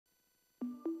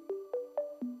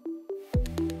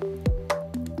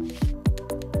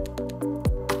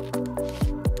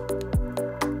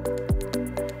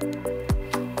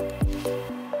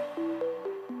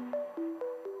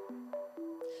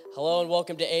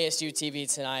welcome to ASU TV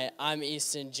Tonight. I'm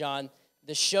Easton John,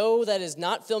 the show that is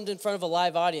not filmed in front of a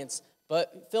live audience,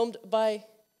 but filmed by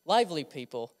lively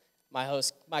people.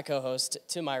 My co-host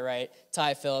to my right,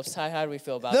 Ty Phillips. Ty, how do we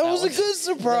feel about that? That was a good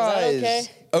surprise. Is that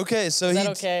okay? Okay, so is that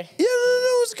okay? Yeah, no,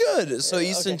 it was good. So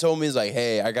Easton told me, he's like,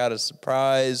 hey, I got a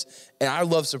surprise. And I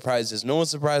love surprises. No one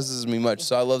surprises me much,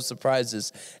 so I love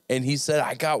surprises. And he said,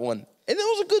 I got one. And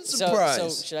that was a good surprise. So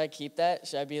should I keep that?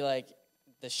 Should I be like,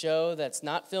 the show that's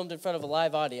not filmed in front of a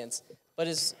live audience, but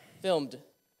is filmed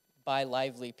by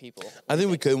lively people? I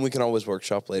think we could, and we can always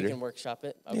workshop later. We can workshop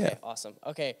it? Okay, yeah. Awesome.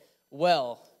 Okay,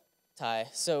 well, Ty,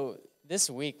 so this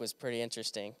week was pretty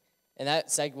interesting, and that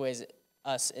segues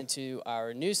us into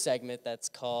our new segment that's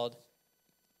called,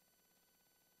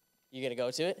 you gonna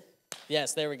go to it?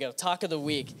 Yes, there we go. Talk of the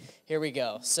week. Here we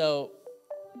go. So,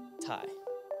 Ty,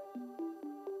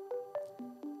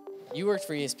 you worked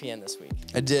for ESPN this week.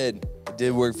 I did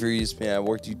work for ESPN. I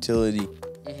worked utility.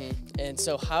 Mm-hmm. And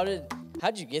so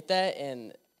how'd you get that,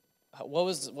 and what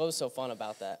was so fun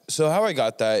about that? So how I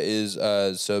got that is,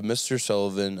 so Mr.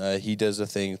 Sullivan, he does a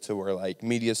thing to where, like,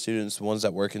 media students, the ones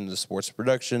that work in the sports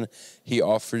production, he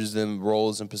offers them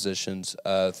roles and positions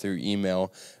through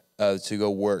email to go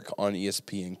work on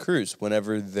ESPN crews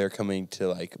whenever they're coming to,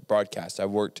 like, broadcast.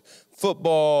 I've worked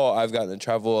football. I've gotten to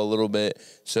travel a little bit.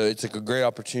 So it's like a great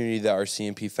opportunity that our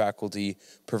CMP faculty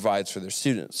provides for their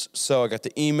students. So I got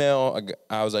the email.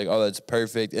 I was like, oh, that's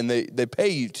perfect. And they pay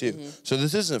you, too. Mm-hmm. So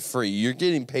this isn't free. You're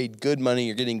getting paid good money.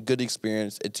 You're getting good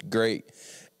experience. It's great.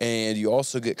 And you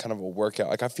also get kind of a workout.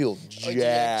 Like, I feel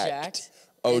jacked.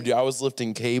 Oh, dude, I was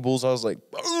lifting cables. I was like,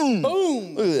 boom.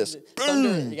 Boom. Look at this. Thunder.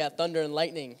 Boom. You got thunder and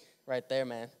lightning right there,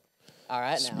 man. All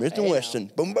right, now. Smith &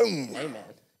 Wesson. Boom, boom. Hey, man.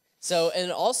 So,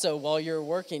 and also, while you're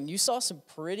working, you saw some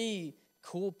pretty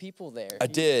cool people there. I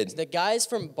did. The guys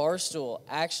from Barstool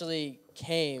actually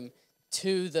came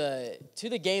to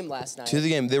the game last night. To the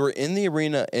game. They were in the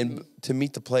arena and to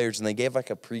meet the players, and they gave,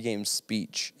 like, a pregame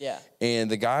speech. Yeah.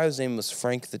 And the guy's name was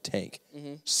Frank the Tank.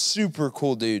 Mm-hmm. Super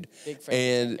cool dude. Big Frank.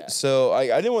 And so I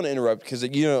didn't want to interrupt because,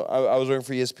 you know, I was working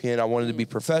for ESPN. I wanted to be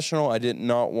professional. I did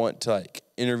not want to, like,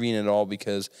 intervene at all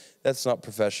because that's not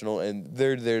professional, and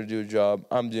they're there to do a job.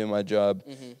 I'm doing my job.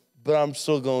 Mm-hmm. But I'm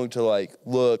still going to, like,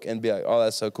 look and be like, oh,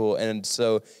 that's so cool. And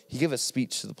so he gave a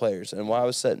speech to the players. And while I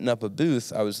was setting up a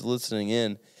booth, I was listening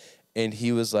in, and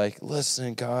he was like,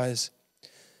 listen, guys,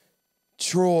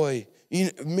 Troy,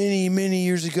 many, many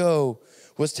years ago,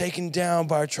 was taken down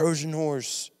by a Trojan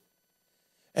horse.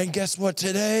 And guess what?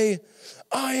 Today,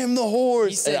 I am the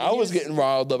horse. And I was getting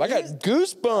riled up. I got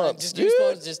goosebumps, dude.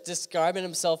 Goosebumps, just describing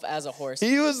himself as a horse.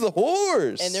 He was the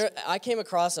horse. And I came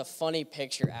across a funny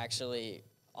picture, actually,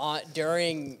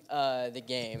 during the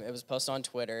game. It was posted on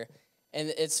Twitter.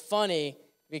 And it's funny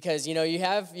because, you know, you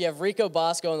have Rico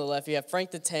Bosco on the left. You have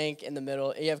Frank the Tank in the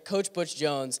middle. You have Coach Butch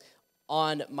Jones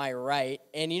on my right.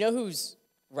 And you know who's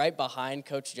right behind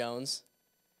Coach Jones?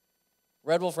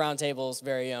 Red Wolf Roundtable's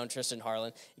very own Tristan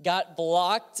Harlan got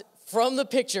blocked from the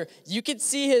picture. You could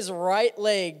see his right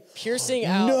leg piercing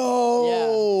out.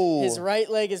 No! Yeah, his right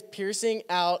leg is piercing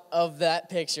out of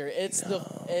that picture. It's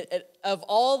of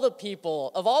all the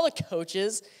people, of all the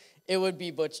coaches, it would be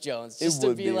Butch Jones just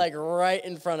to be like right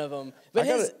in front of him. But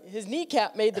his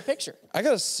kneecap made the picture. I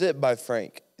got to sit by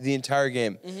Frank the entire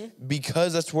game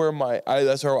because that's where I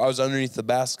was underneath the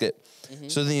basket. Mm-hmm.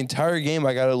 So the entire game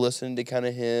I got to listen to kind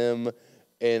of him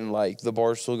and like the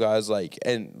Barstool guys, like,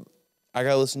 and I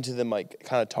got to listen to them like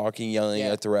kind of talking, yelling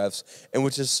at the refs, and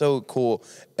which is so cool.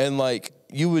 And like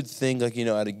you would think, like, you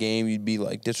know, at a game you'd be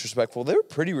like disrespectful. They were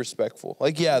pretty respectful.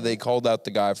 Like, yeah, they called out the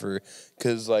guy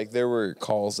because like there were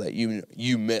calls that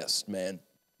you missed, man.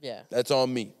 Yeah, that's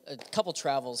on me. A couple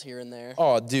travels here and there.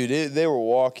 Oh, dude, they were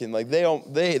walking like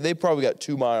they probably got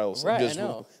 2 miles. Right, I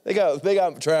know. They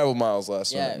got travel miles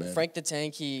last night, man. Frank the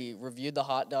Tank, he reviewed the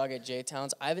hot dog at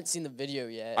J-Town's. I haven't seen the video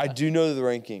yet. I do know the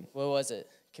ranking. What was it?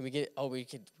 Can we get? Oh, we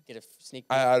could get a sneak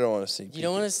peek. I don't want to sneak peek. You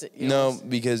don't want to see? No,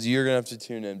 because you're gonna have to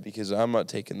tune in because I'm not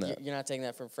taking that. You're not taking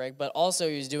that from Frank. But also,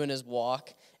 he was doing his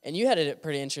walk, and you had a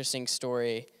pretty interesting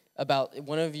story about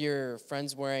one of your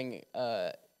friends wearing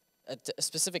a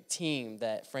specific team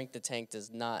that Frank the Tank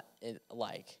does not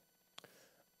like.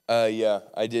 Yeah,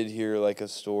 I did hear like a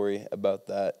story about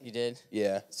that. You did?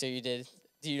 Yeah. So you did.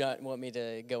 Do you not want me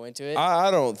to go into it? I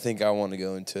don't think I want to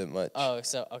go into it much. Oh,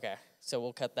 so okay. So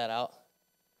we'll cut that out.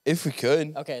 If we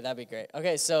could. Okay, that'd be great.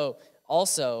 Okay, so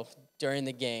also during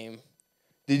the game.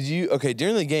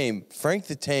 During the game, Frank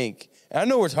the Tank, I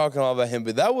know we're talking all about him,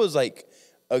 but that was like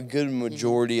a good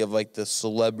majority of like the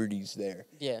celebrities there.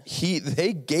 Yeah.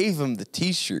 They gave him the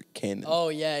t-shirt cannon. Oh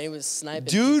yeah, he was sniping.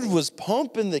 Dude was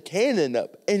pumping the cannon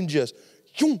up and just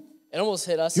It almost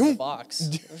hit us in the box.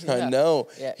 I know.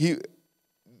 Yeah.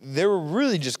 They were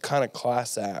really just kind of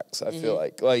class acts, I feel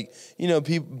like. Like, you know,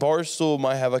 Barstool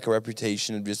might have like a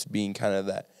reputation of just being kind of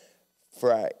that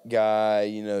frat guy,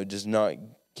 you know, just not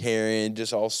caring,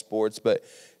 just all sports. But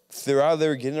throughout, they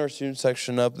were getting our student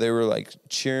section up. They were like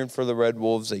cheering for the Red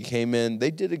Wolves. They came in.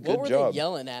 They did a good job. What were they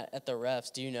yelling at the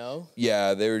refs? Do you know?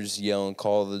 Yeah, they were just yelling,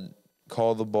 call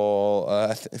the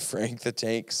ball. Frank the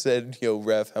Tank said, "Yo,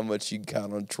 ref, how much you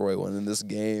count on Troy winning this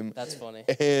game?" That's funny.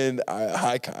 And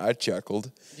I chuckled.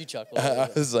 You chuckled. I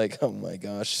was like, "Oh my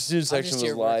gosh!" The student section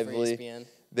was lively.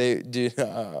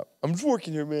 I'm just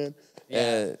working here, man.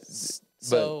 Yeah.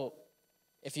 So,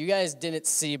 if you guys didn't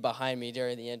see behind me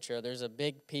during the intro, there's a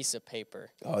big piece of paper.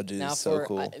 Oh, dude, it's so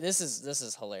cool. This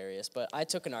is hilarious. But I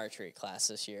took an archery class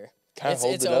this year.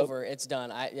 It's over. It's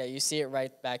done. You see it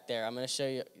right back there. I'm going to show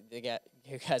you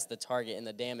guys the target and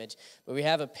the damage. But we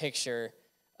have a picture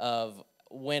of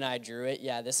when I drew it.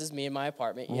 Yeah, this is me in my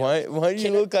apartment. Why do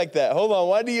you look like that? Hold on.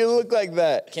 Why do you look like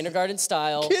that? Kindergarten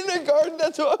style. Kindergarten.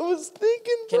 That's what I was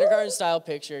thinking, bro. Kindergarten style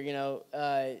picture. You know,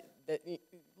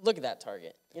 look at that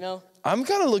target. You know. I'm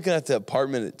kind of looking at the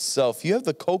apartment itself. You have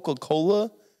the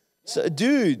Coca-Cola,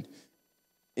 dude,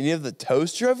 and you have the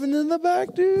toaster oven in the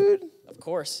back, dude. Of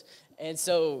course. And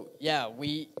so, yeah,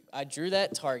 I drew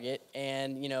that target,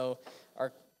 and, you know,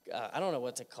 I don't know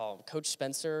what to call him, Coach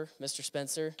Spencer, Mr.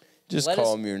 Spencer. Just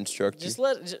call him your instructor.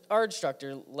 Our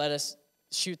instructor let us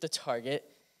shoot the target,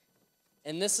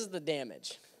 and this is the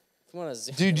damage. If you want to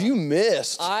zoom Dude, you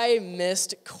missed. I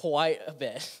missed quite a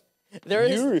bit.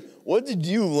 What did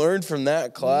you learn from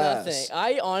that class? Nothing.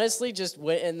 I honestly just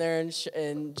went in there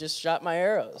and just shot my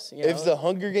arrows. You know? If the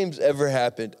Hunger Games ever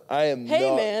happened, I am not.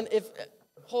 Hey, man,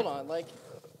 hold on,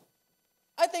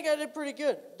 I think I did pretty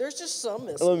good. There's just some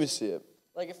missing. Let me see it.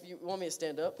 Like, if you want me to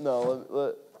stand up?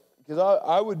 No, because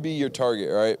I would be your target,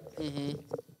 right? Mm-hmm.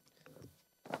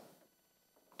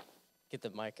 Get the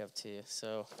mic up to you,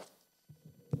 so.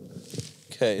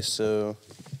 Okay, so.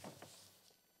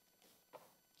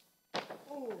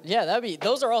 Yeah,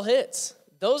 those are all hits.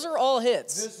 Those are all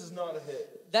hits. This is not a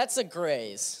hit. That's a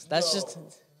graze. That's just.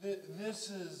 This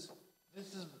is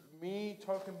me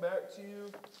talking back to you.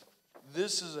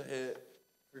 This is a hit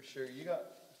for sure. You got.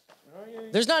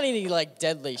 There's not any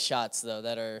deadly shots though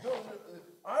that are. No,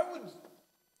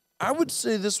 I would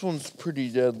say this one's pretty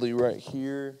deadly right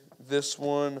here. This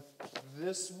one.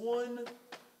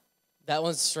 That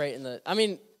one's straight in the. I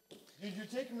mean. Dude, you're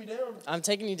taking me down. I'm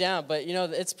taking you down, but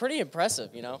it's pretty impressive.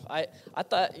 I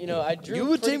thought I drew. You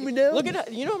would take me down. Look at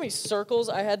how many circles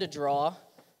I had to draw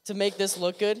to make this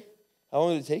look good. How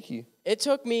long did it take you? It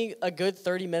took me a good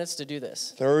 30 minutes to do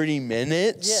this. 30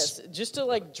 minutes? Yes, just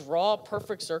to draw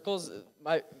perfect circles.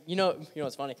 You know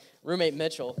what's funny? Roommate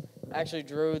Mitchell actually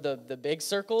drew the big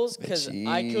circles because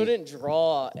I couldn't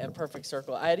draw a perfect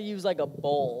circle. I had to use a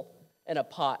bowl and a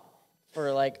pot for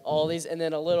all these, and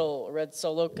then a little red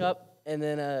Solo cup. And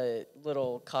then a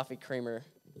little coffee creamer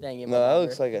thing. No, that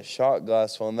looks like a shot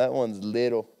glass one. That one's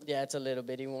little. Yeah, it's a little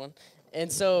bitty one.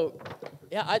 And so,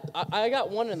 yeah, I got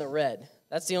one in the red.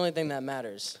 That's the only thing that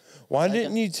matters. Why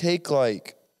didn't you take I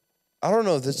don't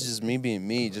know if this is just me being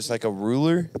me, just a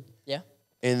ruler? Yeah.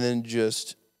 And then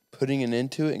just putting it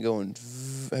into it and going.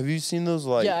 Have you seen those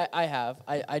Yeah, I have.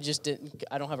 I just didn't.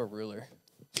 I don't have a ruler.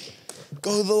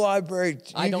 Go to the library.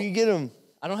 You can get them.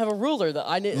 I don't have a ruler. The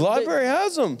library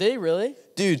has them. They really?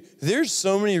 Dude, there's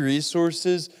so many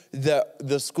resources that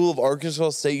the School of Arkansas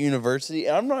State University,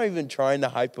 and I'm not even trying to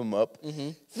hype them up.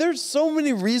 Mm-hmm. There's so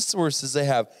many resources they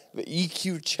have. The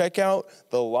EQ checkout,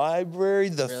 the library,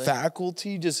 the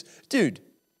faculty. Dude,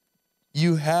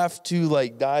 you have to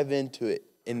dive into it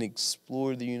and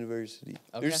explore the university.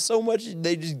 Okay. There's so much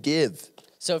they just give.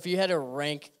 So if you had to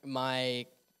rank my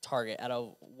target out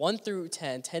of 1 through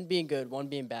 10, 10 being good, 1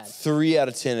 being bad. 3 out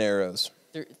of 10 arrows.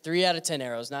 3 out of 10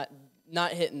 arrows,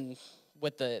 not hitting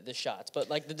with the shots, but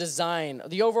the design,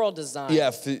 the overall design. Yeah,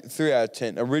 3 out of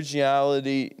 10.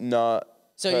 Originality, not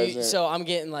present. So I'm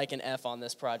getting an F on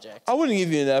this project. I wouldn't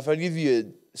give you an F. I'd give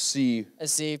you a C. A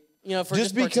C, for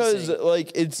just because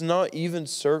it's not even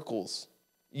circles.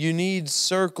 You need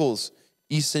circles.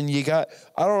 Easton, I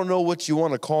don't know what you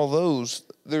want to call those.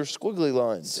 They're squiggly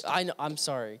lines. I know. I'm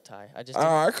sorry, Ty.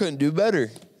 I couldn't do better.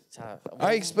 Ty,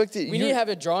 I expected. We need to have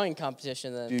a drawing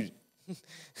competition then. Dude,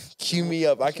 cue me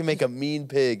up. I can make a mean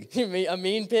pig. A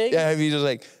mean pig? Yeah, have you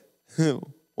just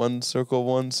one circle,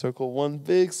 one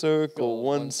big circle,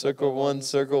 one circle,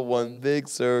 one big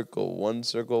circle, one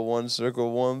circle,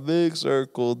 one big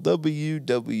circle, W,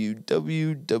 W,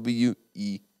 W, W,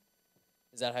 E.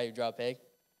 Is that how you draw a pig?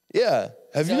 Yeah.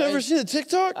 Have you never seen a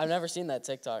TikTok? I've never seen that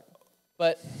TikTok.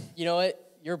 But you know what?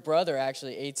 your brother,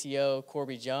 actually, ATO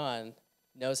Corby John,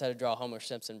 knows how to draw Homer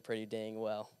Simpson pretty dang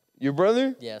well. Your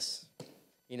brother? Yes.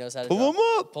 He knows how to Pull him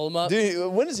up. Pull him up.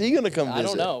 Dude, when is he going to come visit? I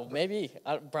don't know. Maybe.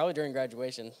 Probably during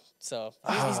graduation. So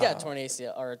he's got a torn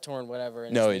ACL or a torn whatever.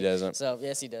 No, he doesn't. So,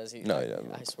 yes, he does. No, he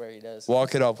doesn't. I swear he does.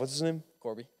 Walk it off. What's his name?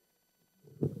 Corby.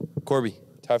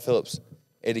 Ty Phillips.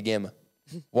 Eta Gamma.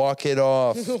 Walk it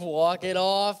off. Walk it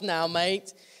off now,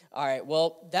 mate. All right,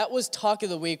 well, that was Talk of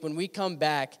the Week. When we come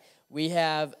back, we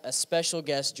have a special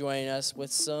guest joining us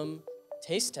with some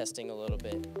taste testing a little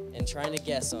bit and trying to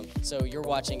guess them. So you're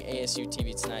watching ASU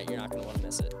TV Tonight. You're not going to want to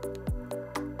miss it.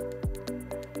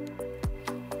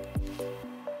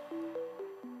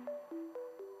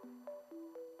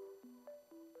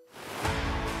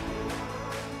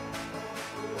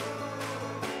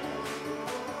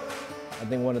 I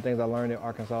think one of the things I learned at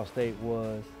Arkansas State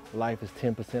was life is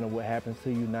 10% of what happens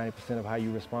to you, 90% of how you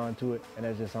respond to it, and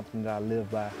that's just something that I live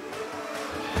by.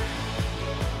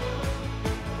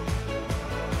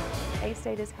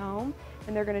 A-State is home,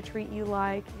 and they're going to treat you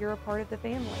like you're a part of the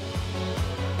family.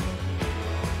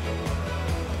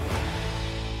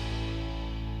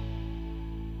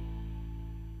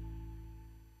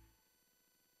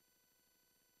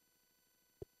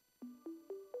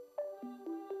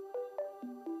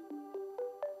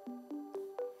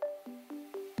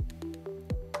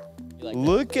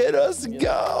 Look at us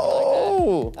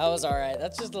go. Like that was all right.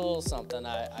 That's just a little something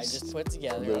I just put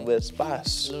together. A little bit of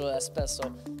spice. A little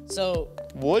espresso. So.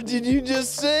 What did you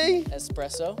just say?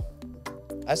 Espresso.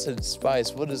 I said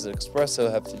spice. What does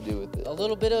espresso have to do with it? A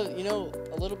little bit of,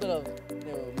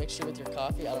 mixture with your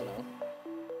coffee. I don't know.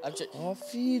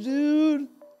 Coffee, dude.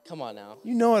 Come on now.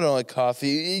 You know I don't like coffee.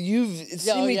 You've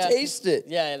seen me taste it.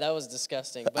 Yeah, that was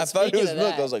disgusting. But I thought it was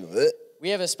milk. I was like, what? We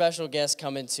have a special guest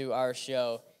coming to our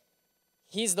show.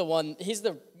 He's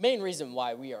the main reason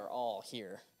why we are all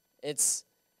here. It's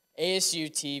ASU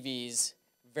TV's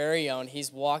very own.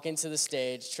 He's walking to the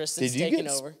stage. Tristan's taking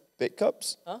over. Did you get spit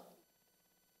cups? Huh?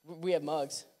 We have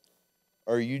mugs.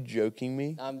 Are you joking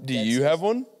me? Do you serious. have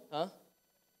one? Huh?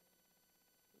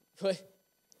 What?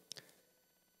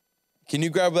 Can you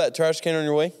grab that trash can on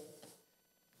your way?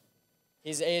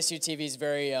 He's ASU TV's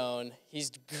very own.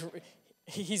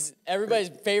 He's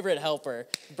everybody's favorite helper.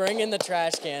 Bring in the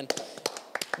trash can.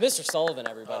 Mr. Sullivan,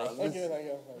 everybody. Thank you.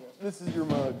 This is your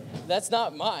mug. That's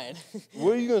not mine.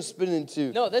 What are you going to spit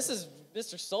into? No, this is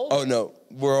Mr. Sullivan. Oh, no.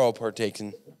 We're all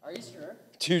partaking. Are you sure?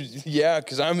 Dude, yeah,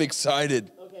 because I'm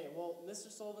excited. Okay, well,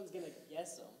 Mr. Sullivan's going to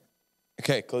guess them.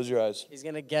 Okay, close your eyes. He's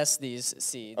going to guess these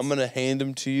seeds. I'm going to hand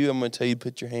them to you. I'm going to tell you to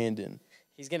put your hand in.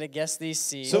 He's going to guess these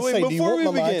seeds. So wait, before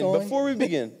we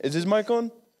begin, is his mic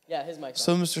on? Yeah, his mic's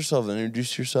on. So, Mr. Sullivan,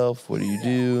 introduce yourself. What do you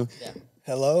do? Yeah.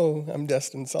 Hello, I'm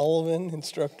Dustin Sullivan,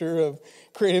 instructor of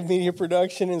creative media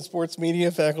production and sports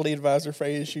media, faculty advisor for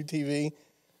ASU TV.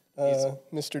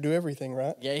 Mr. Do Everything,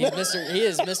 right? Yeah, he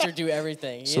is Mr. Do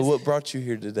Everything. What brought you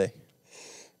here today?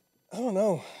 I don't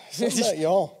know. Something about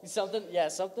y'all. Something.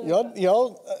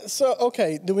 So,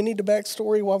 okay, do we need the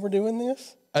backstory while we're doing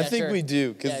this? I think we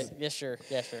do. Yeah, sure.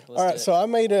 All right, so I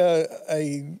made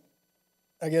a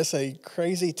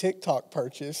crazy TikTok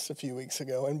purchase a few weeks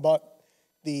ago and bought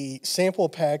the sample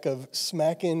pack of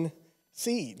Smackin'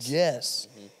 seeds. Yes.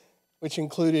 Mm-hmm. Which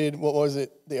included, what was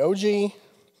it? The OG,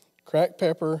 cracked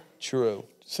pepper, churro,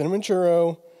 cinnamon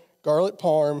churro, garlic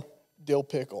parm, dill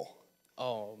pickle.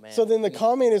 Oh, man. So then the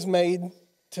comment is made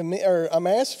to me, or I'm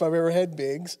asked if I've ever had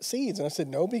Big's seeds. And I said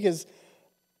no, because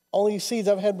only seeds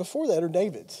I've had before that are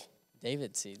David's.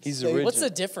 David seeds. He's original. What's the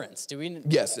difference?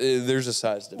 Yes, there's a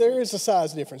size difference. There is a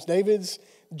size difference. David's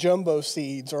jumbo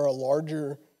seeds are a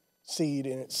larger seed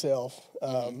in itself.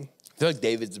 I feel like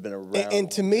David's been around. And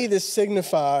to me, this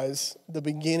signifies the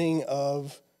beginning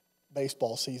of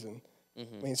baseball season.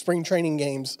 Mm-hmm. I mean, spring training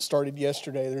games started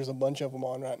yesterday. There's a bunch of them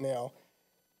on right now.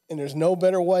 And there's no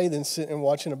better way than sitting and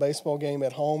watching a baseball game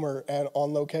at home or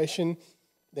on location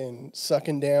than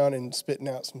sucking down and spitting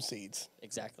out some seeds.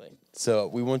 Exactly. So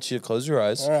we want you to close your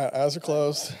eyes. All right, eyes are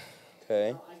closed. Okay.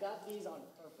 I got these on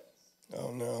purpose.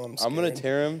 Oh, no, I'm scared. I'm going to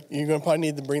tear them. You're going to probably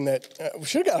need to bring that. We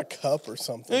should have got a cup or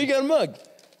something. No, you got a mug.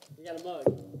 You got a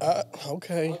mug.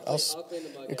 Okay. I'll clean the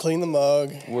mug. You clean the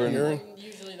mug. I'm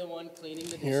usually the one cleaning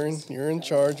the dishes. You're in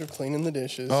charge of cleaning the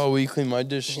dishes. Oh, will you clean my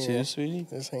dishes too, sweetie?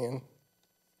 This hand.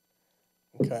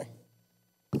 Okay.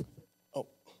 Oh,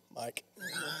 Mike.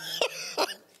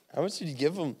 How much did you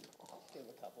give them? Give him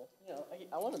a couple.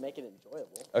 I want to make it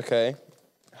enjoyable. Okay.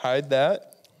 Hide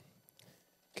that.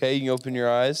 Okay, you can open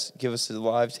your eyes. Give us a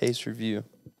live taste review.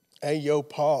 Hey, yo,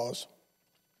 pause.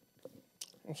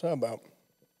 What's that about?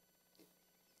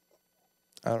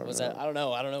 I don't Was know. that? I don't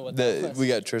know. I don't know what that was. We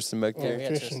got Tristan back there. Yeah,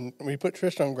 Tristan, we put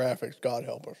Tristan on graphics. God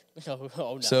help us.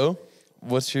 Oh, no. So,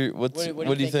 what do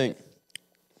you think?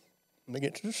 Let me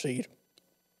get to the seed.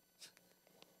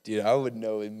 Dude, I would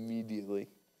know immediately.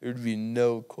 There'd be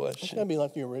no It's question. gotta be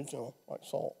like the original, like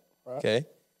salt, right? Okay.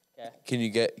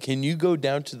 Okay. Can you go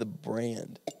down to the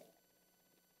brand?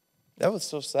 That was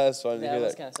so satisfying to That hear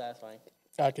was that. kind of satisfying.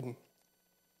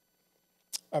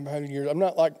 I've had years. I'm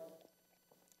not like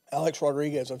Alex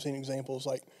Rodriguez. I've seen examples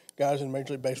like guys in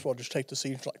Major League Baseball just take the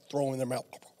seeds, like throw them in their mouth.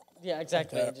 Yeah,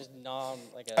 exactly. that. Just nom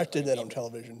like a. I did that on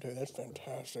television too. That's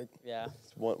fantastic. Yeah,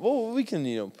 Well, we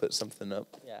can put something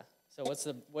up. yeah. So what's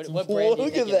the what Whoa, brand? Do you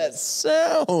look think at it that is?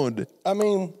 sound. I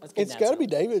mean, Let's get it's that got to sound. be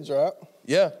David's, right?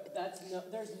 Yeah.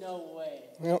 There's no way.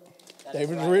 Yep. That is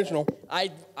David's right. original.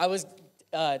 I was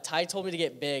Ty told me to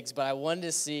get Biggs, but I wanted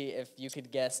to see if you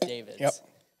could guess David's. Yep.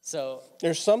 So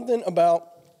There's something about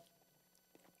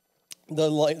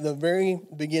the very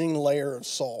beginning layer of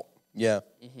salt. Yeah.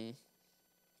 it's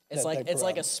that like they it's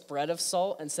like a provide. spread of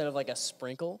salt instead of like a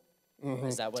sprinkle.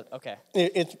 Is that what? Okay.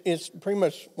 It's pretty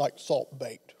much like salt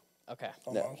baked. Okay.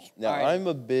 Almost. Now, All right. I'm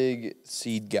a big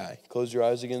seed guy. Close your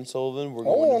eyes again, Sullivan. We're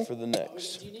Hold going on. in for the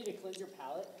next. Do you need to cleanse your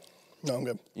palate? No, I'm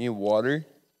good. You need water?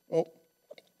 Oh,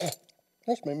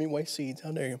 that's made me waste seeds.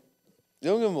 How dare you?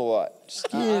 Don't give him a lot. Just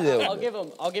give me a little I'll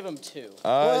bit. give him 2.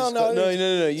 No.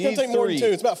 it's You gonna need take more than 3. 2.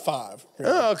 It's about 5.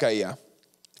 Oh, okay, yeah.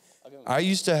 I'll give him I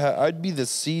used to have. I'd be the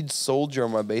seed soldier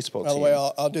on my baseball By the team.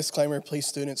 way, I'll disclaimer, please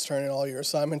students turn in all your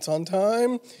assignments on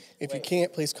time. If you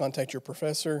can't, please contact your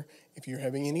professor if you're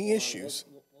having any issues.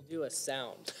 We'll do a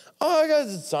sound. Oh, I got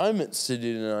assignments to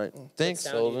do tonight. Thanks,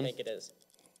 What sound do you Sullivan. think it is?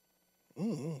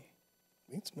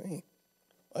 Beats me.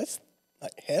 That's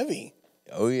like heavy.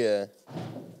 Oh yeah.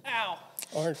 Ow!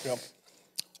 Oh, here's go.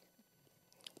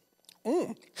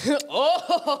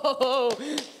 Oh!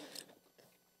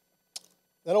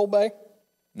 That Old Bay?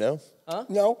 No.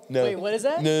 No. No. Wait, what is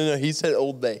that? No. He said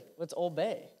Old Bay. What's Old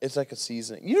Bay? It's like a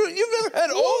seasoning. You've never had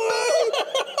Old Bay?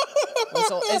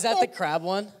 Is that the crab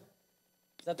one?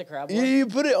 Is that the crab one? You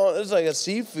put it on. It's like a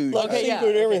seafood. Like Okay, yeah,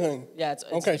 seafood, okay. everything. Yeah, it's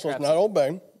Okay, the so it's crab not Old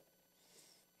Bay.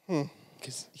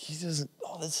 Because he doesn't.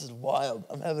 Oh, this is wild.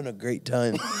 I'm having a great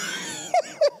time.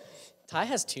 Ty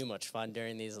has too much fun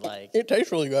during these. Like It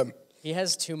tastes really good. he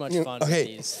has too much fun with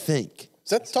Okay, these. think. Is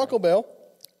that Taco Bell?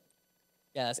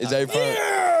 Yeah, that's Is that your fun?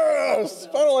 Yes!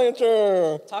 Final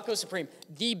answer. Taco Supreme,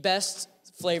 the best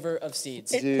flavor of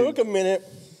seeds It took a minute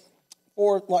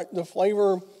for like the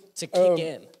flavor to kick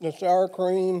in. the sour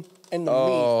cream and the meat.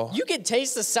 Oh, You can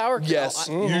taste the sour cream. yes.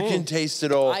 I, You can taste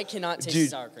it all. I cannot taste Dude,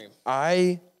 sour cream.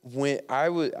 I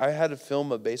had to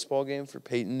film a baseball game for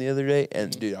Peyton the other day,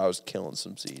 and dude, I was killing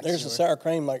some seeds. There's the sour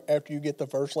cream, like after you get the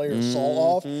first layer of salt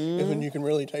off, is when you can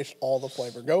really taste all the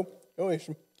flavor. Go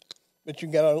Easton. But you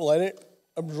gotta let it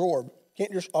absorb.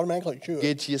 Can't just automatically chew it.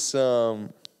 Get you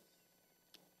some.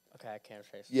 Okay, I can't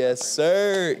taste. Yes,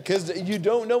 sir. Because you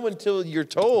don't know until you're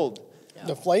told.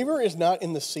 The flavor is not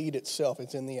in the seed itself;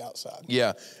 it's in the outside.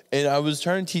 Yeah, and I was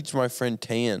trying to teach my friend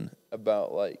Tan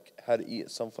about like how to eat a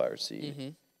sunflower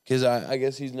seed because I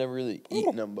guess he's never really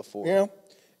eaten them before. Yeah.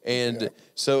 And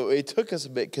so it took us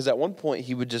a bit because at one point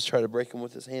he would just try to break them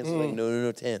with his hands. Like,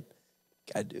 no, Tan,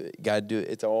 gotta do it.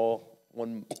 It's all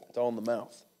in the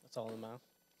mouth. That's all in the mouth.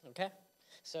 Okay,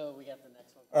 so we got the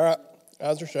next one. All right,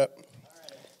 eyes are shut.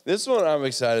 This one I'm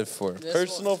excited for. This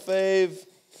Personal fave.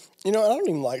 You know, I don't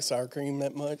even like sour cream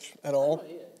that much at all.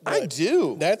 I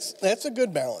do. That's a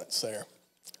good balance there.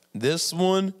 This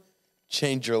one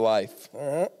change your life.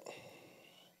 All right.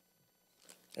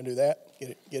 I do that.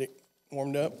 Get it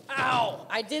warmed up. Ow!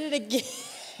 I did it again.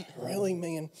 Really,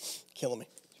 man, killing me.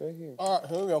 It's right here. All right,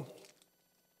 here we go.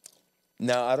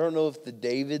 Now I don't know if the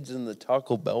Davids and the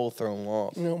Taco Bell will throw them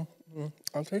off. No,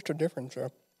 I'll taste the difference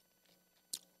there.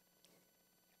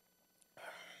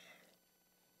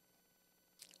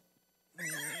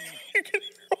 You can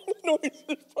hear all the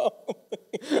noises probably.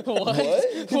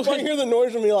 What? You might hear the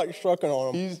noise of me like sucking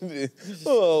on them.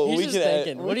 Oh, He's we just can add-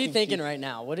 thinking. we What are you can thinking keep- right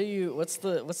now? What's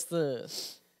the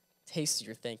taste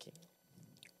you're thinking?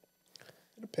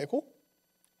 A pickle?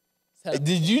 Did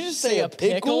you just say a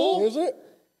pickle? Is it?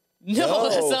 No, No.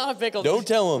 that's not a pickle. Don't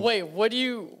tell him. Wait, what are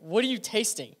you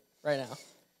tasting right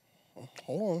now?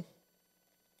 Hold on.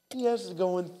 He has to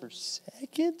go in for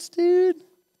seconds, dude.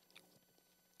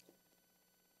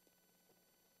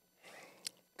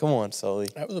 Come on, Sully.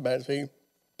 That was a bad seed.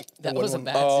 That was a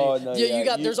bad Oh, seed. no, yeah, yeah, you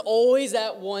got. you- There's always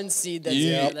that one seed that's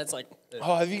You- that's like.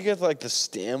 Oh, have you got like the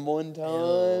stem one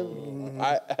time?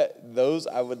 Those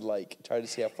I would like try to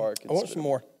see how far it can. I want swim. some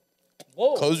more.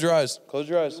 Whoa. Close your eyes. Close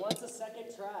your eyes. He wants a second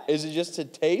try. Is it just to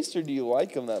taste, or do you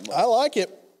like them that much? I like it,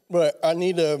 but I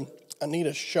need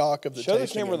a shock of the Show the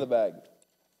taste camera again. the bag.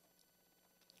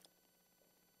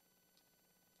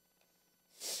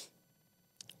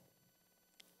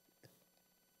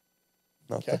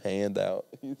 Not the handout.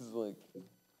 He's like,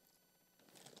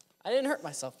 I didn't hurt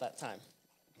myself that time.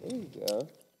 there you go.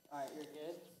 All right, you're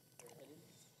good.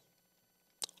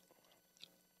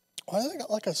 Why does it got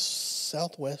like a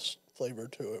Southwest flavor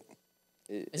to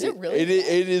it? Is it really? It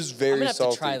is very I'm gonna have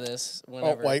salty. to try this Oh,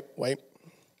 whenever. wait.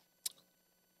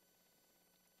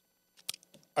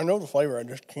 I know the flavor. I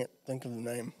just can't think of the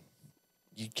name.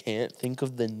 You can't think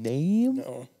of the name?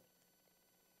 No.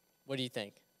 What do you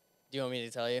think? Do you want me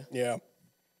to tell you? Yeah.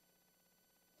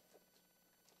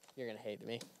 You're gonna hate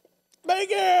me.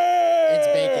 Bacon! It's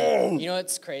bacon. You know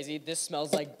what's crazy? This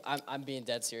smells like I'm being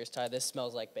dead serious, Ty. This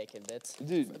smells like bacon bits.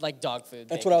 Dude. Like dog food.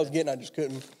 That's bacon what I was bits. getting. I just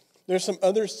couldn't. There's some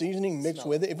other seasoning mixed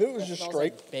with it. If it was just Smells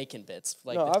straight, like bacon bits.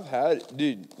 Like No, the- I've had it.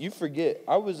 Dude, you forget.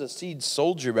 I was a seed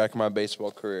soldier back in my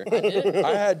baseball career.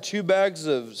 I had 2 bags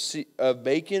of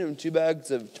bacon and 2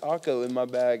 bags of taco in my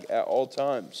bag at all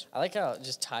times. I like how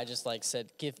just Ty just like said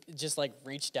just like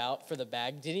reached out for the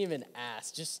bag, didn't even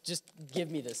ask. Just give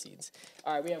me the seeds.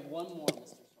 All right, we have one more, Mr.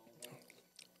 Sullivan.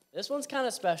 This one's kind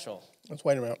of special. let's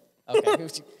wait a minute. Okay,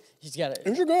 he's got it.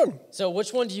 These are good. So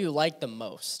which one do you like the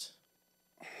most?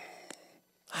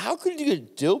 How could you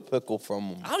get dill pickle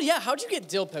from them? Oh yeah, how'd you get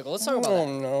dill pickle? Let's talk about Oh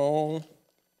that. no.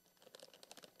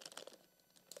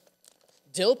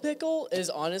 Dill pickle is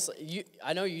honestly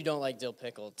I know you don't like dill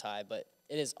pickle, Ty, but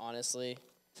it is honestly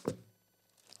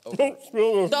Don't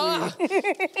spill this. Ah!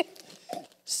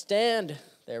 Stand.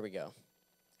 There we go.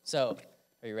 So,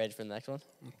 are you ready for the next one?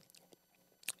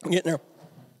 I'm getting there.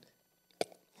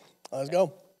 Let's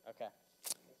go. Okay.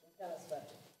 This one's kind of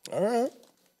special. All right.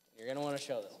 You're gonna want to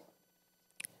show this one.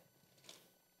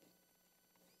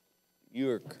 You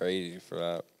are crazy for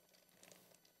that.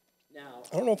 Now,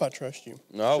 I don't know if I trust you.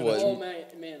 No, I oh wasn't.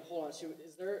 man, hold on.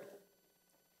 Is there?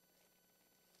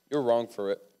 You're wrong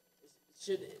for it.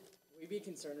 Should we be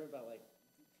concerned about like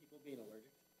people being allergic?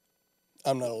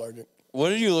 I'm not allergic.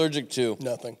 What are you allergic to?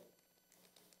 Nothing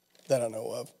that I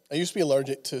know of. I used to be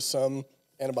allergic to some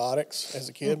antibiotics as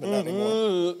a kid, but not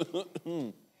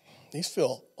anymore. These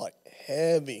feel like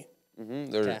heavy.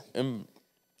 They're Okay.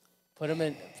 Put them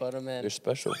in. they're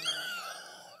special.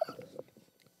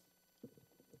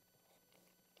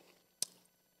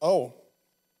 Oh,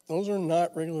 those are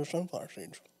not regular sunflower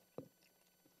seeds.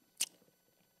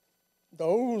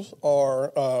 Those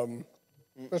are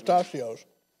pistachios.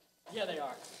 Yeah, they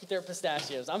are. They're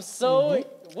pistachios. I'm so.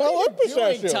 What I are love you doing,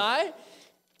 pistachios. Ty?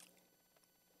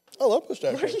 I love What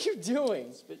are pistachios. you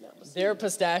doing? They're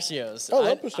pistachios. I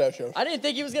love pistachios. I didn't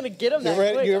think he was gonna get them You that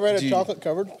ever, quick. you ever had a Dude.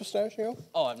 chocolate-covered pistachio?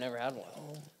 Oh, I've never had one.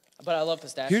 But I love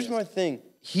pistachios. Here's my thing.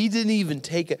 He didn't even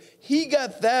take it. He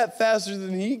got that faster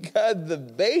than he got the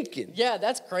bacon. Yeah,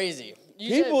 that's crazy.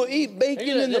 You People said- eat bacon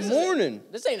Look at in the this. morning.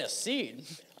 This ain't a seed.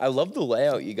 I love the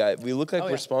layout you got. We look like Oh,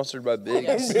 we're yeah. sponsored by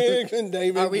Biggs. Big and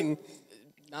David. Are we and-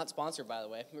 not sponsored, by the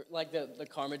way? Like the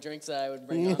Karma drinks that I would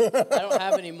bring on. I don't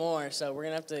have any more, so we're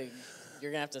gonna have to.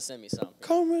 You're gonna have to send me some.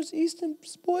 Karma's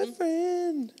Easton's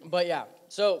boyfriend. But yeah.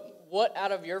 So what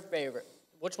out of your favorite?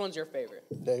 Which one's your favorite?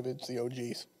 David's the OGs.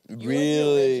 You like the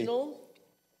Really? original?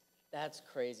 That's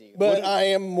crazy. But I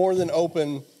am more than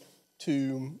open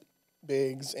to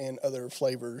Bigs and other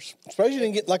flavors. Especially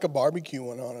didn't get like a barbecue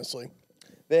one, honestly.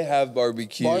 They have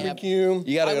barbecue. Barbecue,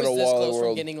 You gotta I go was to this Wally close from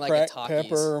World. getting like crack a Takis.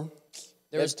 pepper.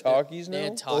 There have Takis They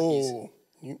had now? Takis.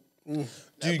 Oh,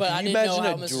 Dude, But I can you didn't know imagine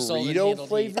how a Mr. Sullivan Dorito handled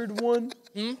flavored one?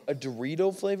 A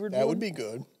Dorito flavored one? that would be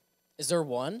good. Is there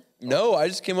one? No, I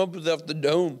just came up with it off the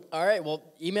dome. All right. Well,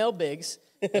 email Biggs.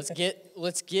 Let's get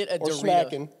a Or Dorito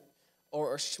smacking.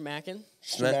 or smacking.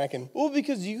 Smacking. Well,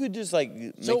 because you could just like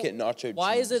make So it nacho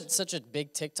why cheese. is it such a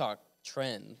big TikTok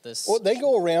trend? This Well, they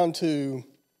go around to,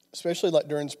 especially like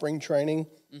during spring training,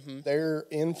 they're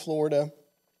in Florida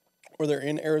or they're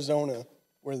in Arizona,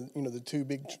 where the two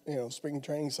big spring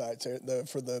training sites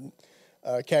for the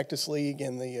Cactus League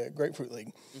and the Grapefruit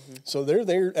League. So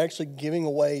they're actually giving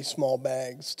away small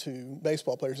bags to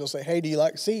baseball players. They'll say, "Hey, do you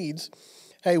like seeds?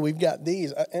 Hey, we've got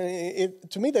these." And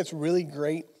to me, that's really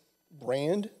great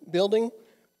brand building.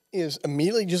 Is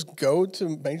immediately just go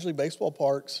to Major League Baseball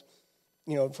parks,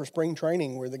 for spring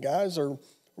training where the guys are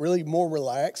really more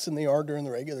relaxed than they are during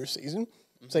the regular season.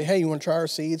 Say, "Hey, you want to try our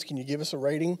seeds? Can you give us a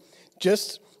rating?"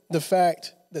 Just the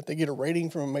fact that they get a rating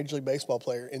from a Major League Baseball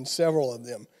player, and several of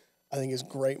them, I think is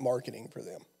great marketing for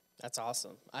them. That's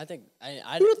awesome. I think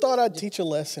I Who would have thought I'd teach a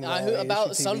lesson on ASU about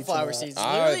TV sunflower Tonight? seeds.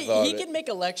 I Literally, thought he it. can make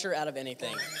a lecture out of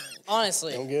anything.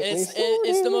 Honestly, Don't get me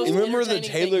it's the most You remember the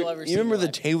entertaining thing you'll ever see. You remember in the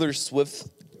your life. Taylor Swift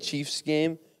Chiefs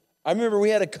game? I remember we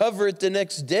had to cover it the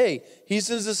next day. He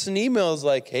sends us an email. It's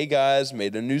like, "Hey guys,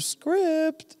 made a new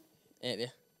script." Yeah.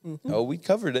 Oh, we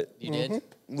covered it. You did?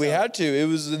 We had to. It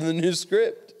was in the new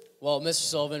script. Well, Mr.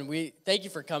 Sullivan, we thank you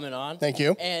for coming on. Thank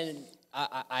you. And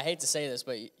I hate to say this,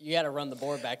 but you got to run the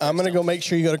board back there. I'm gonna go make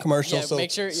sure you go to commercial. Yeah, so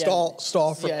make sure.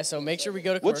 stall for. Yeah, so make sure we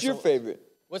go to commercial. What's your favorite?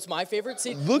 What's my favorite?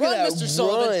 See, Look at that Mr.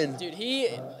 Sullivan. run. Dude,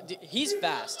 he's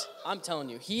fast. I'm telling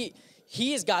you, he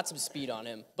has got some speed on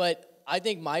him. But I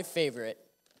think my favorite,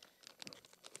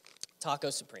 Taco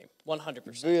Supreme,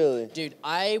 100%. Really? Dude,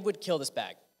 I would kill this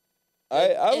bag.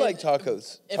 I like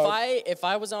tacos. If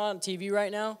I was on TV right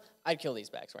now, I'd kill these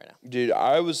bags right now. Dude,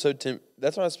 I was so tempted.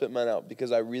 That's why I spit mine out,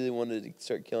 because I really wanted to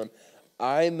start killing.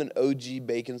 I'm an OG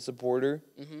bacon supporter.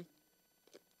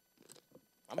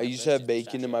 I used to have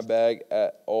bacon in my bag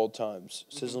at all times.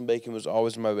 Sizzling bacon was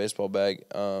always in my baseball bag.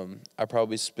 I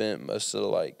probably spent most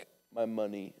of my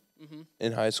money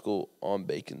in high school on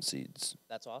bacon seeds.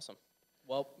 That's awesome.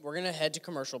 Well, we're going to head to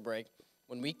commercial break.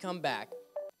 When we come back,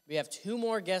 we have 2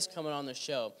 more guests coming on the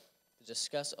show to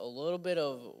discuss a little bit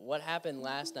of what happened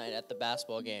last night at the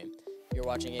basketball game. You're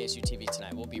watching ASU TV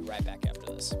Tonight. We'll be right back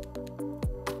after this.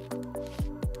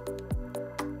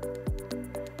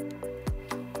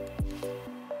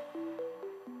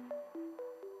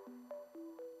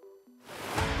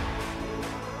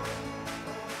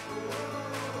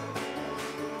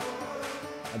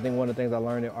 I think one of the things I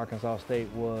learned at Arkansas State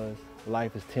was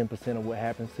life is 10% of what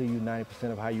happens to you,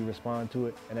 90% of how you respond to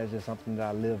it, and that's just something that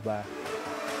I live by.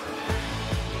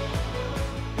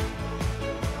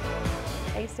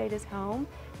 A-State is home,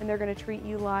 and they're going to treat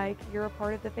you like you're a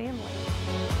part of the family.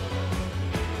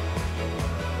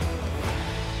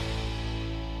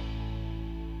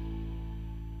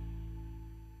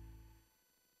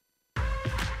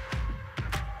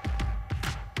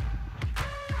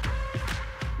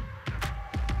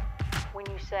 When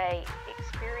you say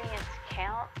experience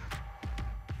counts,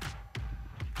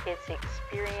 it's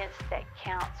experience that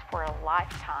counts for a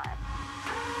lifetime.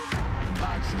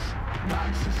 Boxes,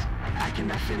 I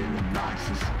cannot fit in the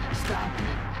boxes. Stop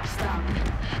it,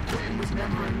 quitting was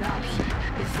never an option.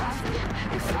 Exhausted,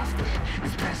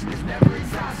 this passion is never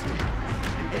exhausted.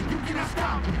 And you cannot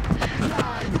stop it,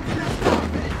 nah, you cannot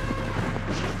stop it.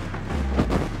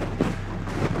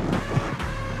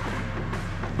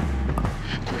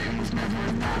 Quitting was never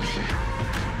an option.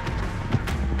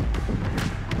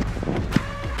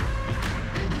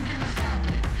 And you cannot stop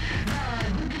it, nah,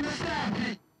 you cannot stop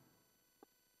it.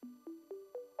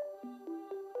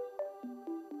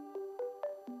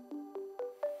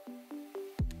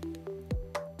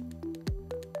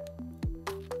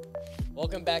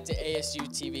 Welcome back to ASU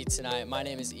TV Tonight. My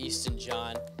name is Easton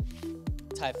John.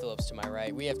 Ty Phillips to my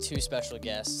right. We have 2 special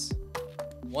guests.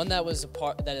 One that is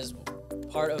part of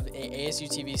a ASU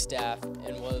TV staff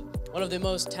and one of the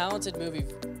most talented movie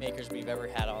makers we've ever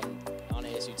had on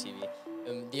ASU TV.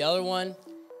 And the other one,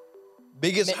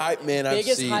 Biggest hype man I've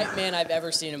seen. biggest hype man I've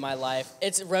ever seen in my life.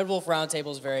 It's Red Wolf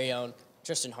Roundtable's very own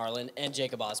Tristan Harlan and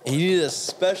Jacob Osborne. He needed a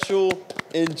special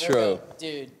intro.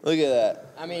 Dude, Look at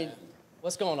that. I mean,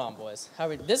 what's going on, boys?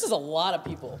 This is a lot of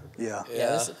people. Yeah.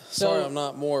 So Sorry I'm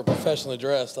not more professionally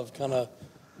dressed. I've kind of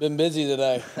been busy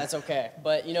today. that's okay.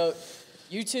 But,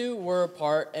 you 2 were a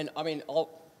part, and I mean,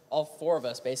 all 4 of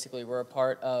us basically were a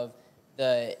part of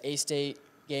the A-State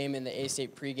game and the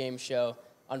A-State pregame show.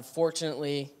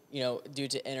 Unfortunately, due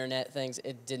to internet things,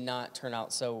 it didn't turn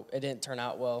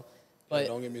out well. But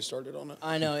Don't get me started on it.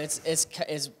 I know it's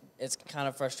kind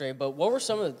of frustrating. But what were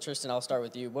some of Tristan? I'll start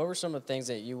with you. What were some of the things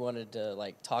that you wanted to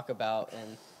talk about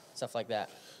and stuff like that?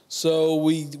 So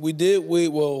we did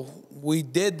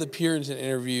the Puritan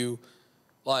interview.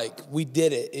 We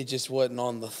did it. It just wasn't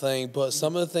on the thing. But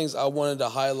some of the things I wanted to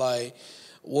highlight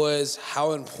was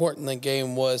how important the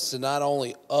game was to not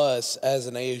only us as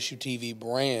an ASU TV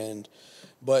brand,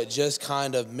 but just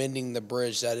kind of mending the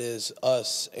bridge that is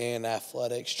us and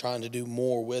athletics, trying to do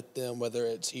more with them, whether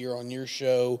it's here on your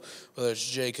show, whether it's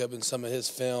Jacob and some of his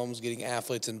films, getting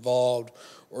athletes involved,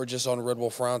 or just on Red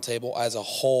Wolf Roundtable as a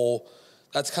whole.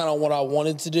 That's kind of what I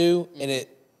wanted to do, and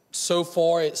so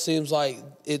far it seems like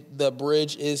the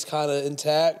bridge is kind of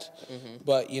intact.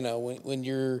 But, when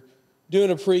you're doing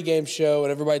a pregame show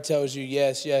and everybody tells you,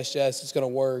 yes, it's going to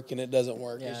work, and it doesn't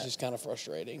work. Yeah. It's just kind of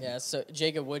frustrating. Yeah, so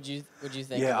Jacob, what'd you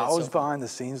think Yeah, of it I was so far? behind the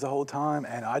scenes the whole time,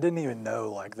 and I didn't even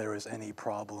know there was any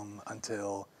problem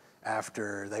until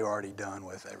after they were already done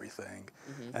with everything.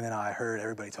 And then I heard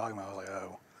everybody talking about it. I was like,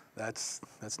 oh,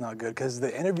 that's not good, because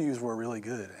the interviews were really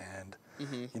good, and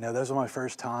that was my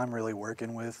first time really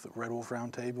working with Red Wolf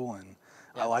Roundtable, and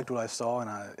I liked what I saw, and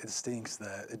it stinks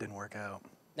that it didn't work out.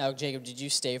 Now, Jacob, did you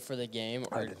stay for the game?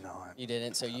 Or I did not. You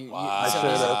didn't? So you. I should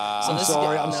have. I'm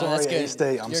sorry. I'm sorry.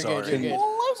 A-State. I'm sorry. You're good.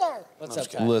 Loser. What's up,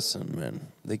 Ty? Listen, man,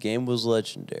 the game was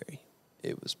legendary.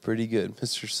 It was pretty good.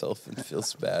 Mr. Sullivan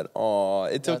feels bad. Aw,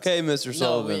 it's okay, Mr.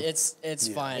 Sullivan. No, it's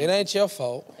fine. It ain't your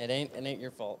fault. It ain't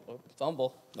your fault. Oh,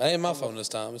 fumble. That ain't my phone this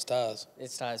time. It's Ty's.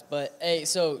 It's Ty's. But hey,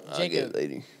 so I'll Jacob, get it,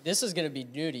 lady. this is gonna be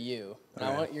new to you, and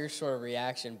I want your sort of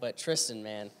reaction. But Tristan,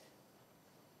 man,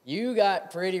 you got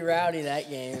pretty rowdy that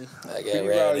game. I Pretty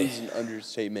rowdy's an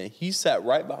understatement. He sat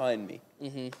right behind me.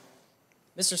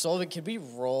 Mr. Sullivan, could we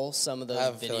roll some of those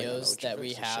have a feeling I know videos what you're that we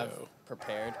fixing to have show.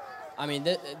 prepared? I mean,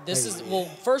 this is, well,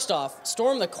 first off,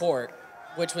 Storm the Court,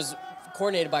 which was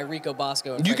coordinated by Rico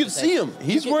Bosco. And You Frank can see him.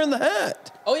 He's wearing the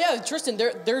hat. Oh, yeah, Tristan,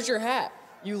 there's your hat.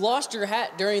 You lost your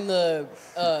hat during the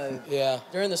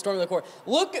during the Storm of the Court.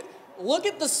 Look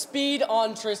at the speed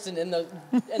on Tristan in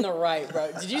the right,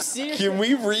 bro. Did you see it? Can we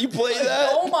replay that?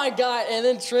 Oh, my God. And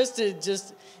then Tristan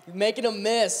just making a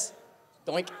miss.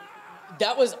 Doink.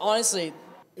 That was honestly...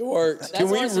 It worked. Can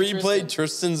we honestly replay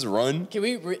Tristan's run? Can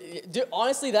we? Dude,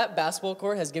 honestly, that basketball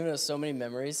court has given us so many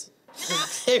memories.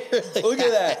 Look at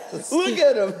that. Look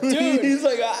at him. Dude. He's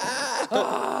like,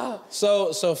 ah.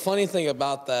 So funny thing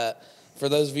about that, for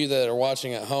those of you that are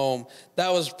watching at home,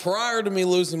 that was prior to me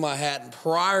losing my hat and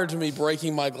prior to me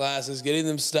breaking my glasses, getting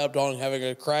them stepped on, and having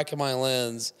a crack in my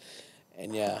lens.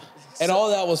 And and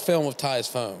all that was filmed with Ty's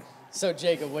phone. So,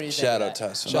 Jacob, what do you think? Shout of out that?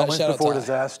 Tyson. Shout Moments out before Ty.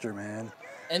 disaster, man.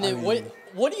 And then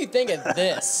what do you think of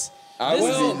this? I This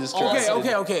was is in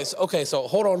this Okay. So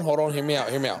hold on. Hear me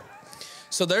out.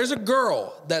 So there's a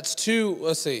girl that's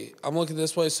let's see, I'm looking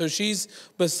this way. So she's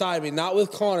beside me, not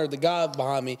with Connor, the guy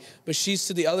behind me, but she's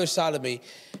to the other side of me.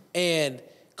 And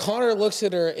Connor looks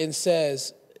at her and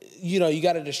says, you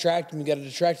got to distract him.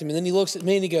 And then he looks at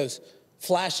me and he goes,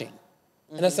 flashing.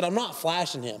 And I said, I'm not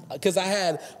flashing him. Because I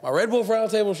had my Red Bull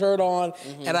Roundtable shirt on,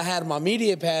 and I had my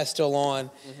media pass still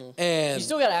on. And You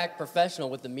still got to act professional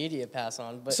with the media pass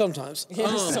on, but sometimes.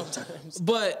 sometimes.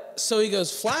 But so he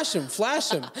goes, flash him.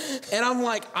 And I'm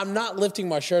like, I'm not lifting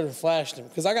my shirt and flashing him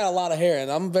because I got a lot of hair and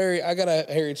I got a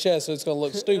hairy chest, so it's going to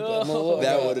look stupid.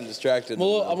 That would have distracted him.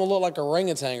 I'm going to look like a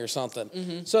orangutan or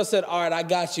something. So I said, all right, I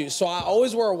got you. So I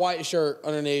always wear a white shirt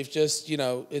underneath, just,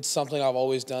 it's something I've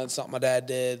always done, something my dad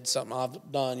did, something I've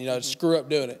done, screw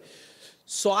up doing it.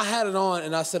 So I had it on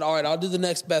and I said, all right, I'll do the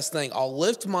next best thing. I'll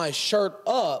lift my shirt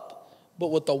up,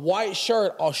 but with the white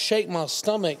shirt, I'll shake my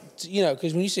stomach,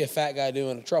 because when you see a fat guy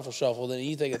doing a truffle shuffle, then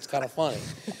you think it's kind of funny.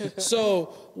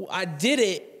 So I did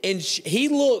it and he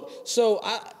looked,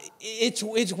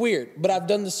 it's weird, but I've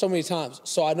done this so many times,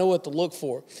 so I know what to look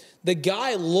for. The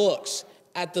guy looks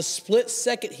at the split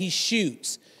second he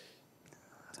shoots.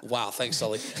 Wow, thanks,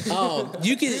 Sully.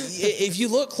 You can, if you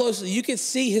look closely, you can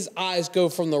see his eyes go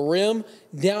from the rim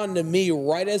down to me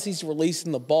right as he's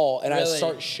releasing the ball, and Really? I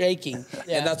start shaking,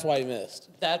 and that's why he missed.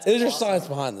 That's There's awesome. science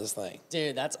behind this thing.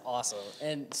 Dude, that's awesome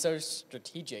and so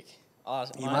strategic.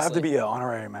 Awesome. You might have to be an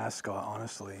honorary mascot,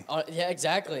 honestly. Yeah,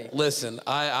 exactly. Listen,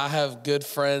 I have good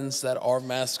friends that are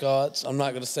mascots. I'm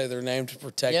not going to say their name to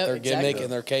protect Yep, their gimmick exactly.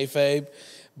 and their kayfabe,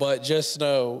 but just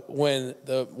know when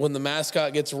the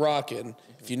mascot gets rocking,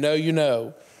 if you know, you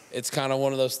know. It's kind of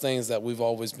one of those things that we've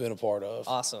always been a part of.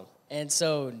 Awesome. And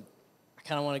so I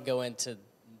kind of want to go into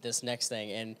this next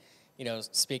thing. And,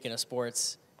 speaking of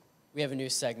sports, we have a new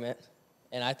segment.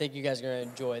 And I think you guys are going to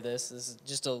enjoy this. This is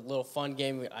just a little fun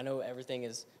game. I know everything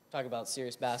is talking about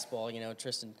serious basketball,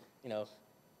 Tristan,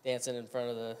 dancing in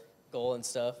front of the goal and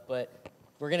stuff. But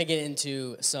we're going to get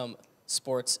into some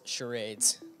sports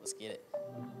charades. Let's get it.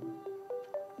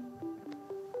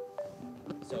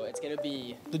 So it's going to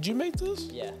be... Did you make this?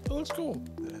 Yeah. That looks cool.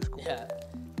 That is cool. Yeah.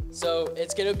 So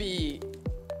it's going to be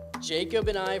Jacob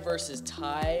and I versus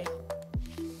Ty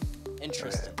and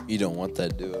Tristan. You don't want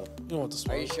that duo. You don't want the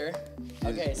Are you sure?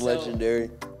 Okay, so, Legendary.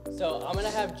 So I'm going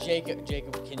to have Jacob.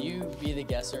 Jacob, can you be the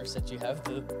guesser since you have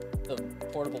the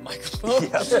portable microphone?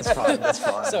 Yeah, that's fine. That's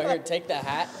fine. So here, take the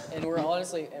hat. And we're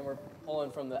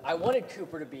pulling from the... I wanted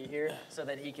Cooper to be here so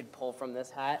that he could pull from this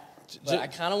hat. But I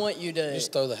kind of want you to...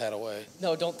 Just throw the hat away.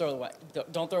 No, don't throw away.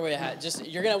 Don't throw away a hat. Just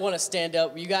you're gonna want to stand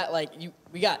up. We got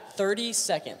 30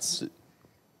 seconds.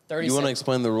 30 You want to seconds.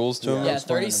 explain the rules to him? Yeah,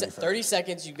 30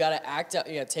 seconds. You got to act out.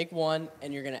 You got to take one,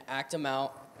 and you're gonna act them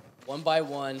out one by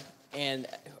one, and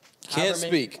Can't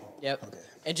speak. Yep. Okay.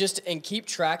 And keep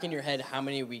track in your head how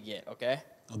many we get. Okay.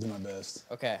 I'll do my best.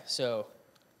 Okay. So,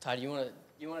 Todd, you want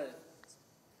to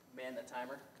man the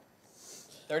timer?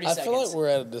 30 seconds. I feel like we're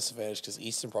at a disadvantage because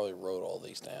Easton probably wrote all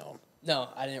these down. No,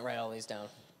 I didn't write all these down.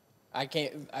 I'm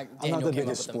not the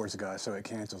biggest sports guy, so it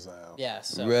cancels out. Yeah.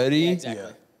 So, Ready? Yeah, exactly.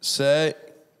 Yeah.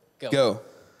 Set, go.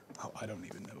 Oh, I don't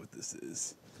even know what this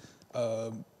is.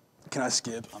 Can I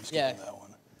skip? I'm skipping that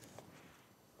one.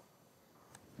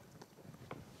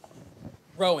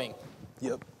 Rowing.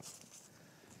 Yep.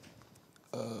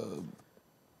 All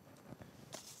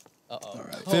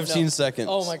right. Oh, 15 no. seconds.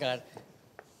 Oh my God.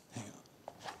 Hang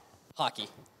on. Hockey.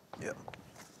 Yep.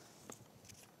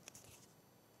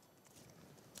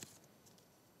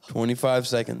 25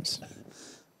 seconds.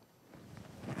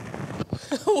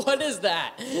 What is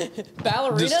that?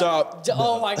 Ballerina? Just stop.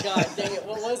 Oh my God, dang it.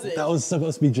 What was it? That was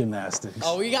supposed to be gymnastics.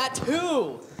 Oh, we got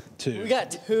two. We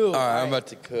got two. All right, I'm about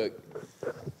to cook.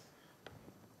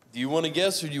 Do you want to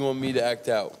guess or do you want me to act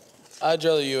out? I'd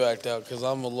rather you act out because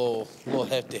I'm a little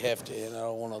hefty, and I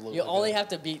don't want to look. You only have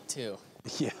to beat two.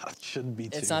 Yeah, it shouldn't be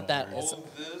too It's not that. hard. It's, Hold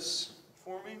this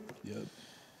for me? Yep.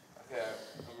 Okay,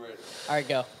 I'm ready. all right,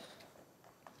 go.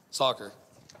 Soccer,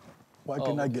 Why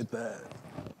couldn't I get that?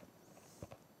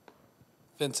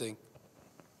 fencing,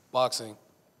 boxing,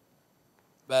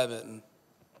 badminton,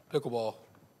 pickleball.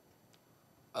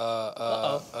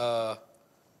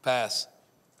 Pass.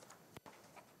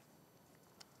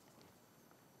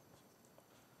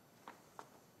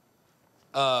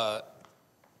 I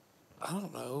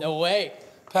don't know. No way.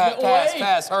 Pass, No pass, way.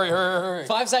 pass. Hurry.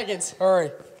 5 seconds.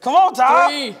 Hurry. Come on,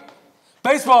 Ty. 3.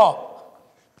 Baseball.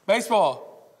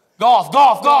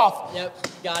 Golf. Yep,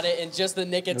 got it in just the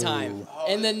nick of time.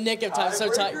 In the nick of time. So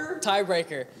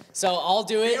tiebreaker. So I'll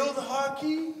do it. Field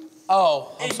hockey.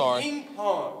 Oh, I'm sorry. Ping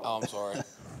pong. Oh, I'm sorry.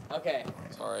 Okay.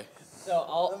 Sorry. So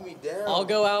I'll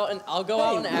go out and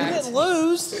act. We didn't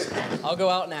lose. I'll go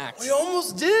out and act. We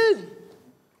almost did.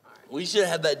 We should have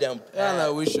had that down. Yeah,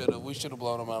 no, we should have. We should have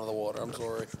blown him out of the water. I'm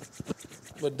sorry.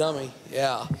 But dummy,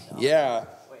 yeah. Yeah.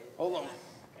 Hold on.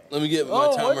 Let me get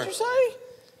my timer. What'd you say?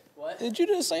 What? Did you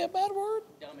just say a bad word?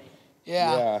 Dummy.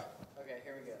 Yeah. Okay,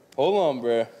 here we go. Hold on,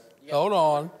 bro. Hold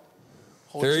on.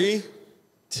 3,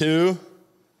 2,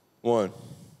 1.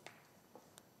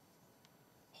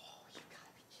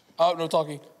 Oh, no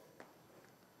talking.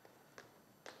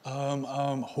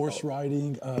 Horse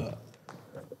riding.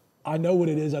 I know what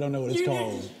it is. I don't know what it's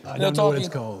called. I No don't know what talking.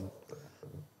 it's called.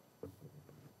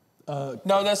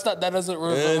 No, that's not. That doesn't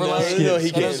relate. No, he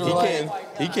That can. doesn't relate.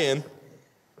 He can.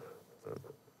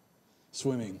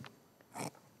 Swimming.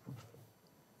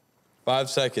 5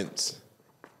 seconds.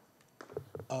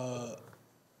 I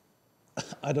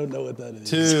don't know what that is.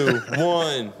 2,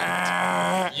 1.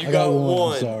 You got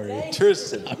one. I'm sorry.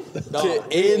 Tristan. To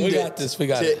end We got this. We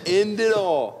got it. To end it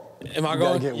all, Am I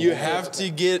going? you have to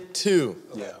get 2.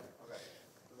 Yeah.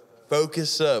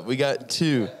 Focus up. We got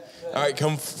 2. All right,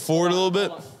 come forward a little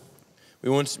bit. We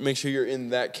want to make sure you're in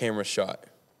that camera shot.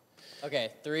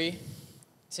 Okay, 3,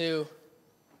 2,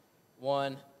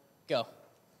 1, go.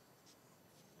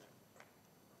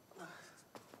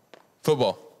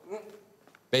 Football.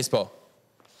 Baseball.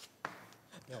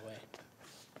 No way.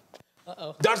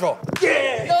 Uh-oh. Dodgeball.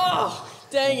 Oh,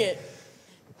 dang it.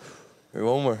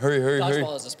 One more. Hurry.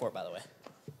 Dodgeball is a sport, by the way.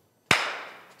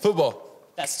 Football.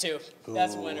 That's 2.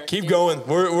 That's winner. Keep going.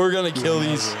 We're going to kill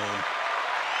these.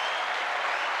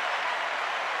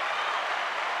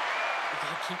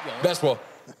 Keep going. Basketball.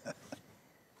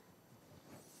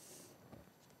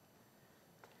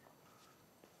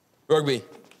 Rugby.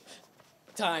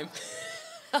 Time.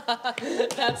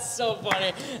 That's so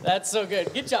funny. That's so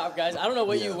good. Good job, guys. I don't know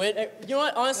what you win. You know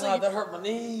what? Honestly, that hurt my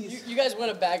knees. you guys win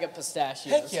a bag of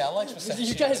pistachios. Heck yeah, I like pistachios.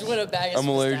 You guys win a bag of I'm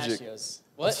allergic. pistachios.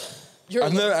 What?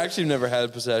 I've never had a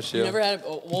pistachio. You never had.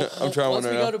 I'm trying one once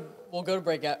right now. We'll go to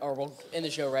break out, or we'll end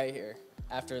the show right here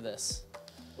after this.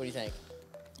 What do you think?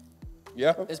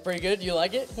 Yeah. It's pretty good. You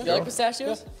like it? You like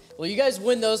pistachios? Well, you guys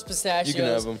win those pistachios. You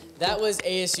can have them. That was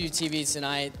ASU TV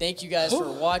Tonight. Thank you guys for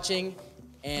watching.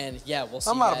 And yeah, we'll see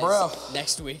I'm you out of guys breath.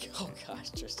 next week. Oh gosh,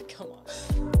 Tristan, come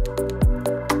on.